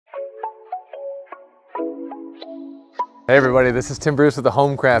Hey everybody, this is Tim Bruce with the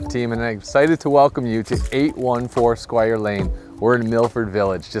Homecraft team and I'm excited to welcome you to 814 Squire Lane. We're in Milford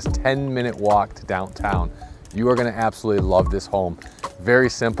Village, just 10-minute walk to downtown. You are going to absolutely love this home. Very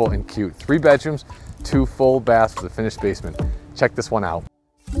simple and cute. 3 bedrooms, 2 full baths with a finished basement. Check this one out.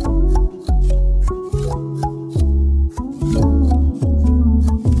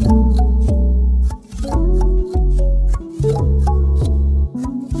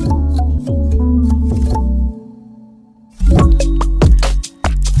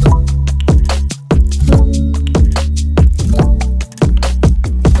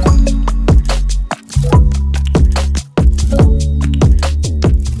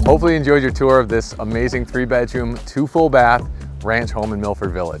 Hopefully you enjoyed your tour of this amazing 3-bedroom, 2 full bath ranch home in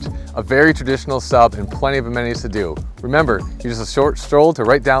Milford Village. A very traditional sub and plenty of amenities to do. Remember, you're just a short stroll to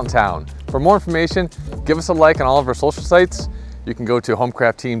right downtown. For more information, give us a like on all of our social sites. You can go to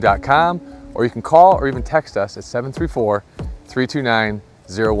homecraftteam.com or you can call or even text us at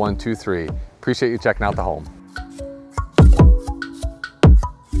 734-329-0123. Appreciate you checking out the home.